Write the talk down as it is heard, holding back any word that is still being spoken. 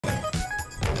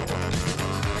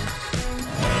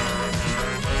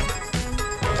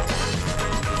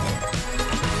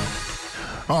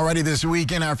Alrighty, this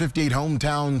week in our 58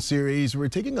 Hometown series, we're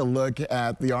taking a look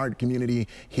at the art community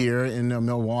here in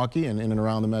Milwaukee and in and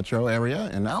around the metro area.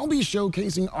 And I'll be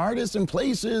showcasing artists and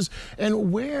places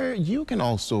and where you can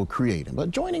also create.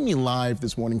 But joining me live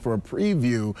this morning for a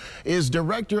preview is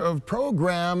Director of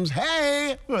Programs,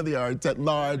 for the Arts at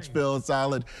Large, Phil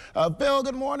Solid. Phil,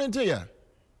 good morning to you.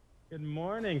 Good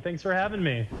morning. Thanks for having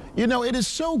me. You know, it is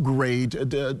so great,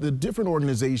 the different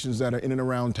organizations that are in and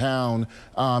around town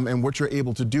and what you're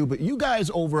able to do. But you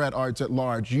guys over at Arts at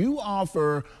Large, you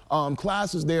offer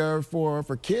classes there for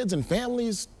kids and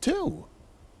families too.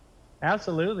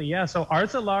 Absolutely, yeah. So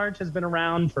Arts at Large has been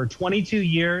around for 22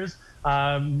 years,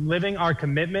 living our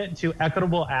commitment to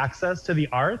equitable access to the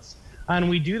arts. And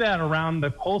we do that around the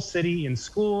whole city in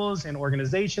schools and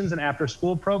organizations and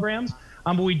after-school programs.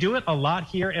 But we do it a lot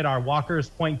here at our Walker's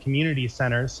Point Community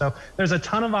Center. So there's a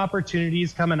ton of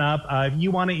opportunities coming up. If you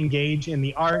want to engage in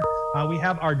the art, we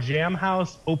have our Jam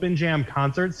House Open Jam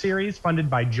concert series funded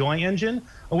by Joy Engine,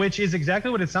 which is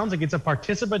exactly what it sounds like. It's a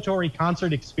participatory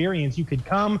concert experience. You could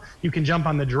come, you can jump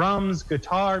on the drums,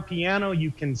 guitar, piano,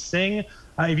 you can sing.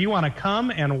 If you want to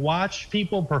come and watch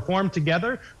people perform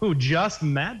together who just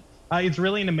met, it's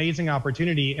really an amazing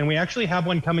opportunity. And we actually have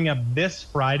one coming up this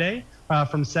Friday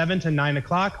from 7 to 9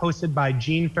 o'clock, hosted by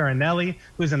Gene Farinelli,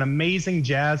 who's an amazing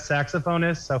jazz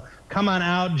saxophonist. So come on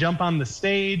out, jump on the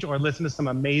stage, or listen to some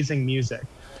amazing music.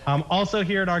 Also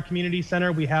here at our community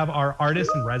center, we have our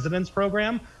Artist in Residence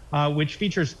program, which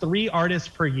features 3 artists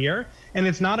per year. And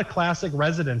it's not a classic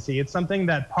residency. It's something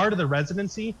that part of the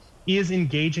residency is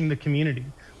engaging the community.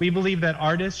 We believe that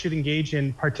artists should engage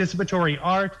in participatory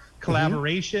art,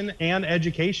 collaboration, and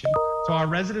education. So our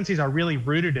residencies are really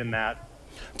rooted in that.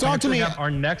 Talk to me. We have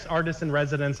our next artist in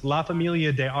residence, La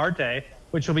Familia de Arte,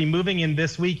 which will be moving in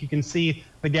this week. You can see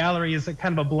the gallery is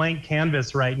kind of a blank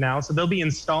canvas right now. So they'll be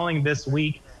installing this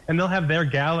week, and they'll have their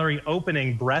gallery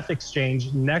opening Breath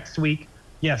Exchange next week.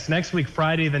 Yes, next week,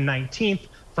 Friday the 19th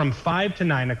from 5 to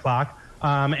 9 o'clock.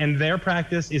 And their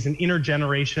practice is an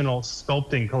intergenerational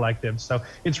sculpting collective. So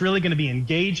it's really going to be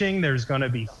engaging. There's going to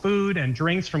be food and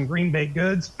drinks from Green Baked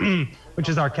Goods, which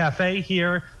is our cafe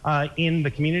here in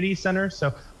the community center.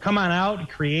 So come on out,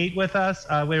 create with us.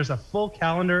 There's a full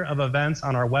calendar of events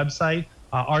on our website,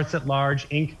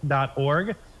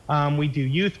 artsatlargeinc.org. We do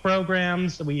youth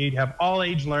programs. We have all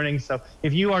age learning. So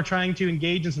if you are trying to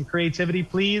engage in some creativity,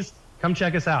 please come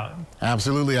check us out.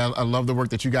 Absolutely. I love the work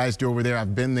that you guys do over there.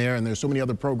 I've been there, and there's so many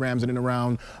other programs in and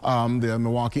around the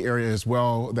Milwaukee area as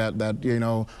well that you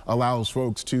know, allows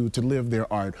folks to live their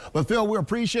art. But Phil, we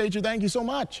appreciate you. Thank you so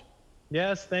much.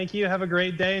 Yes, thank you. Have a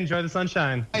great day. Enjoy the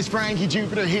sunshine. It's Frankie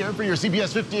Jupiter here for your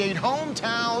CBS 58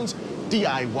 Hometowns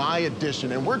DIY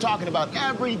edition. And we're talking about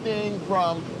everything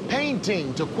from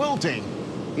painting to quilting,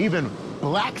 even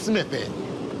blacksmithing.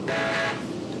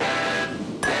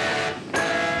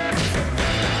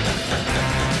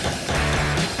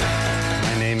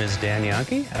 My name is Dan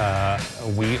Yankee.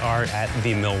 We are at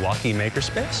the Milwaukee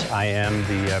Makerspace. I am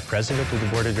the president of the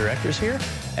board of directors here,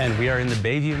 and we are in the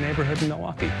Bayview neighborhood in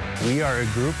Milwaukee. We are a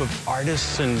group of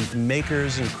artists and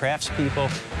makers and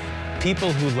craftspeople,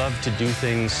 people who love to do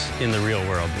things in the real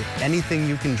world. Anything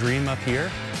you can dream up here,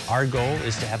 our goal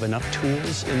is to have enough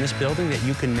tools in this building that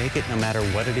you can make it no matter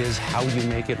what it is, how you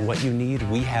make it, what you need.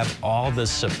 We have all the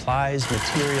supplies,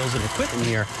 materials, and equipment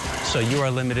here, so you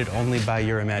are limited only by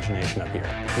your imagination up here.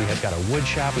 We have got a wood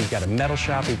shop, we've got a metal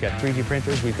shop, we've got 3D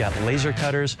printers, we've got laser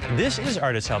cutters. This is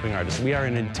Artists Helping Artists. We are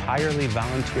an entirely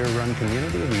volunteer-run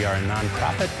community. We are a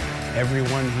nonprofit.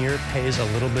 Everyone here pays a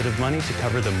little bit of money to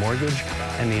cover the mortgage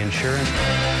and the insurance.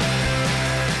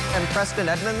 I'm Preston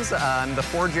Edmonds. I'm the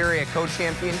Forge Area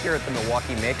Co-Champion here at the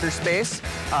Milwaukee Makerspace.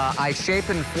 I shape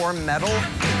and form metal.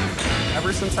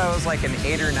 Ever since I was like an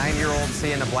 8 or 9-year-old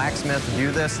seeing a blacksmith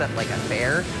do this at like a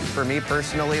fair, for me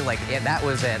personally, that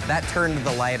was it. That turned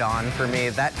the light on for me.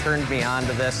 That turned me on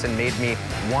to this and made me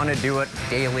want to do it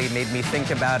daily, made me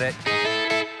think about it.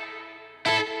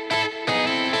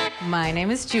 My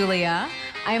name is Julia.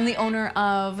 I am the owner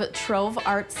of Trove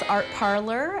Arts Art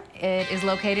Parlor. It is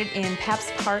located in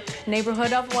Paps Park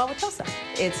neighborhood of Wauwatosa.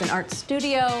 It's an art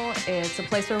studio. It's a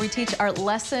place where we teach art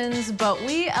lessons, but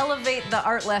we elevate the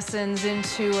art lessons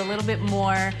into a little bit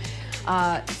more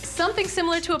something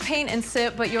similar to a paint and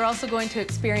sip, but you're also going to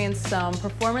experience some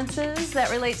performances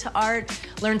that relate to art,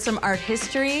 learn some art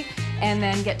history, and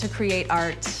then get to create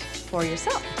art for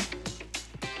yourself.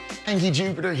 Frankie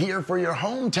Jupiter here for your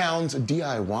hometown's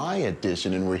DIY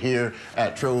edition, and we're here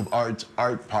at Trove Arts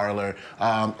Art Parlor.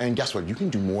 And guess what? You can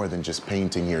do more than just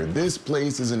painting here. This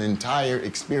place is an entire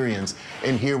experience.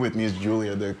 And here with me is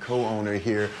Julia, the co-owner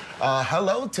here.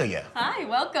 Hello to you. Hi,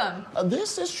 welcome.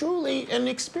 This is truly an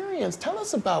experience. Tell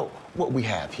us about what we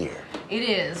have here. It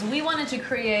is. We wanted to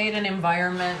create an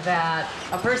environment that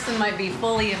a person might be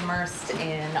fully immersed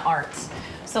in art.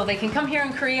 So they can come here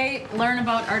and create, learn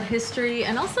about art history,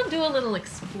 and also do a little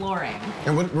exploring.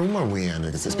 And what room are we in?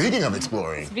 Speaking of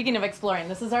exploring. Speaking of exploring,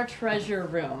 this is our treasure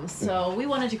room. So we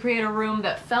wanted to create a room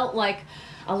that felt like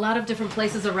a lot of different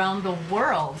places around the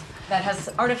world that has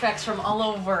artifacts from all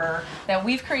over that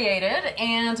we've created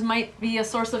and might be a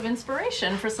source of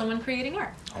inspiration for someone creating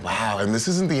art. Wow, and this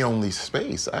isn't the only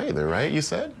space either, right, you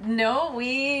said? No,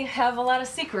 we have a lot of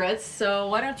secrets, so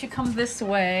why don't you come this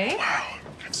way? Wow,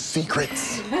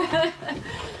 secrets.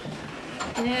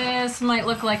 This might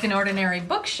look like an ordinary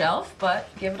bookshelf, but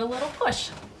give it a little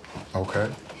push. Okay.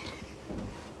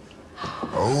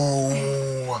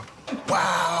 Oh,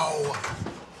 wow.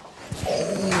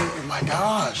 Oh my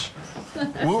gosh.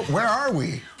 Where are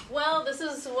we? Well, this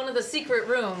is one of the secret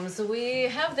rooms. We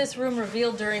have this room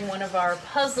revealed during one of our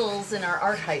puzzles in our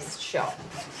art heist show.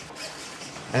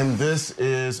 And this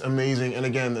is amazing. And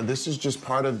again, this is just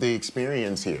part of the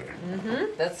experience here.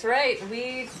 Mm-hmm, that's right.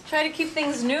 We try to keep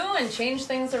things new and change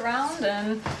things around,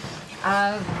 and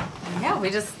yeah, we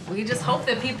just hope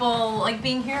that people like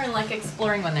being here and like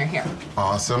exploring when they're here.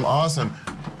 Awesome, awesome.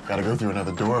 Gotta go through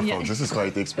another door, folks. This is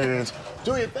quite the experience.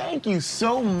 Julia, thank you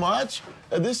so much.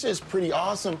 This is pretty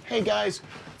awesome. Hey guys,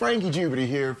 Frankie Jupiter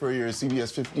here for your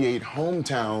CBS 58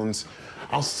 Hometowns.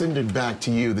 I'll send it back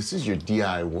to you. This is your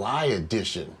DIY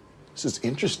edition. This is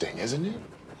interesting, isn't it?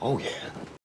 Oh yeah.